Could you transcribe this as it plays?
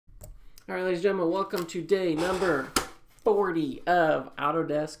All right, ladies and gentlemen, welcome to day number 40 of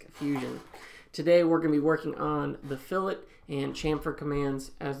Autodesk Fusion. Today we're going to be working on the fillet and chamfer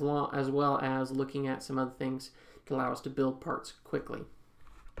commands as well as looking at some other things to allow us to build parts quickly.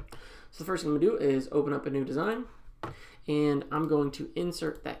 So the first thing I'm going to do is open up a new design, and I'm going to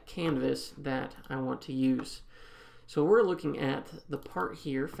insert that canvas that I want to use. So we're looking at the part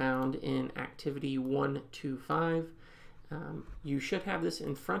here found in activity 125. You should have this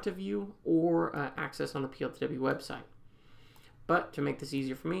in front of you or access on the PLTW website. But to make this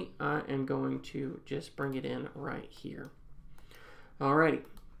easier for me, I am going to just bring it in right here. Alrighty.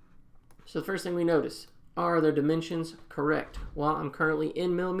 So the first thing we notice, are their dimensions correct? Well, I'm currently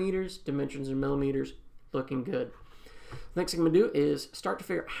in millimeters, dimensions are millimeters, looking good. Next thing I'm going to do is start to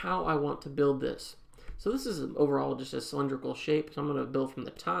figure out how I want to build this. So this is overall just a cylindrical shape, so I'm going to build from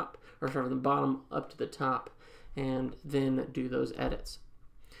the top, or from the bottom up to the top, and then do those edits.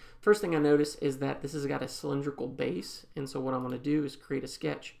 First thing I notice is that this has got a cylindrical base, and so what I'm going to do is create a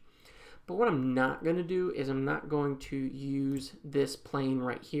sketch. But what I'm not going to do is I'm not going to use this plane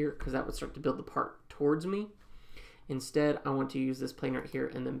right here, because that would start to build the part towards me. Instead, I want to use this plane right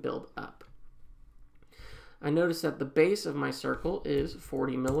here and then build up. I notice that the base of my circle is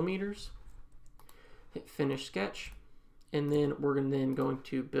 40 millimeters. Hit finish sketch, and then we're going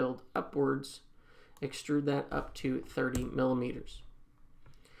to build upwards, extrude that up to 30 millimeters.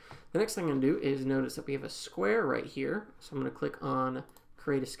 The next thing I'm going to do is notice that we have a square right here. So I'm going to click on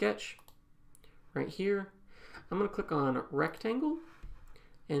create a sketch right here. I'm going to click on rectangle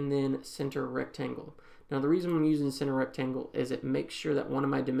and then center rectangle. Now the reason I'm using center rectangle is it makes sure that one of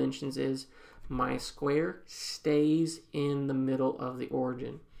my dimensions is my square stays in the middle of the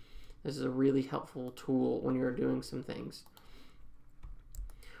origin. This is a really helpful tool when you're doing some things.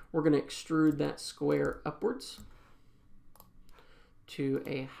 We're going to extrude that square upwards to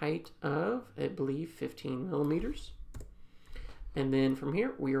a height of, I believe, 15 millimeters. And then from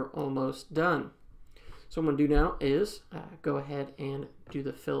here, we are almost done. So what I'm going to do now is go ahead and do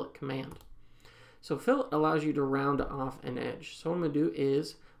the fillet command. So fillet allows you to round off an edge. So what I'm going to do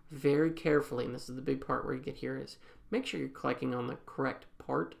is very carefully, and this is the big part where you get here, is make sure you're clicking on the correct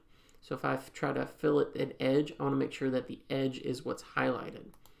part. So if I try to fillet an edge, I want to make sure that the edge is what's highlighted.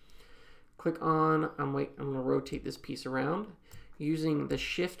 Click on, I'm going to rotate this piece around. Using the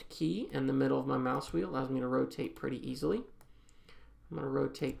shift key in the middle of my mouse wheel allows me to rotate pretty easily. I'm going to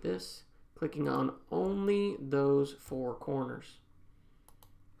rotate this, clicking on only those four corners.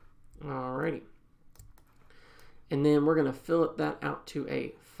 Alrighty. And then we're going to fillet that out to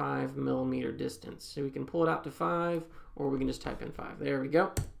a 5 millimeter distance. So we can pull it out to 5, or we can just type in 5. There we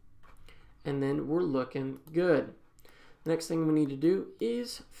go. And then we're looking good. The next thing we need to do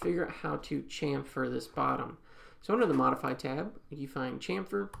is figure out how to chamfer this bottom. So under the Modify tab, you find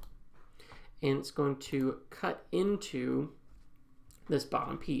Chamfer, and it's going to cut into this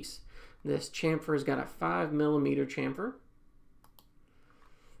bottom piece. This chamfer has got a 5 millimeter chamfer,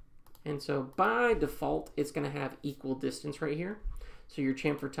 and so by default, it's going to have equal distance right here. So your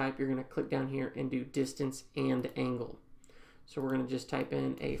chamfer type, you're going to click down here and do distance and angle. So we're going to just type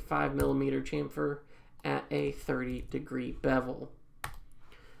in a 5 millimeter chamfer at a 30-degree bevel,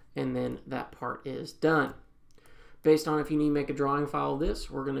 and then that part is done. Based on if you need to make a drawing file of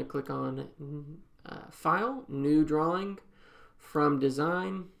this, we're going to click on File, New Drawing, from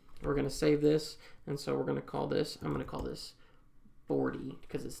Design. We're going to save this, and so we're going to call this, I'm going to call this 40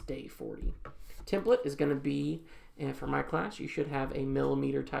 because it's day 40. Template is going to be, and for my class, you should have a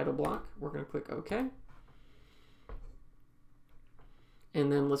millimeter title block. We're going to click OK. And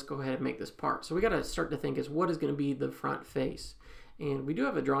then let's go ahead and make this part. So we got to start to think is what is going to be the front face. And we do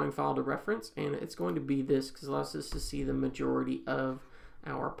have a drawing file to reference, and it's going to be this because it allows us to see the majority of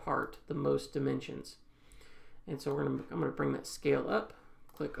our part, the most dimensions. And so I'm going to bring that scale up,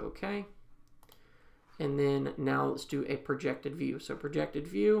 click OK. And then now let's do a projected view. So projected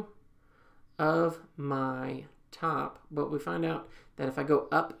view of my top, but we find out that if I go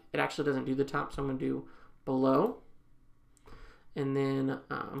up, it actually doesn't do the top, so I'm going to do below. And then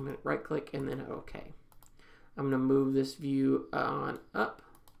I'm going to right click and then OK. I'm going to move this view on up.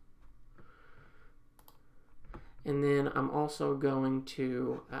 And then I'm also going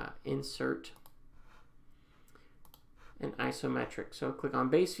to insert an isometric. So click on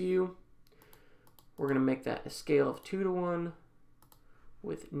base view. We're going to make that a scale of 2:1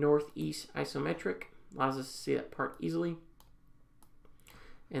 with northeast isometric. Allows us to see that part easily.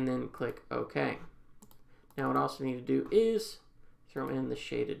 And then click OK. Now what I also need to do is throw in the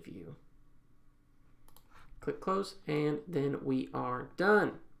shaded view. Click close, and then we are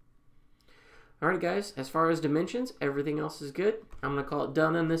done. Alright guys, as far as dimensions, everything else is good. I'm going to call it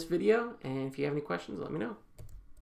done in this video, and if you have any questions, let me know.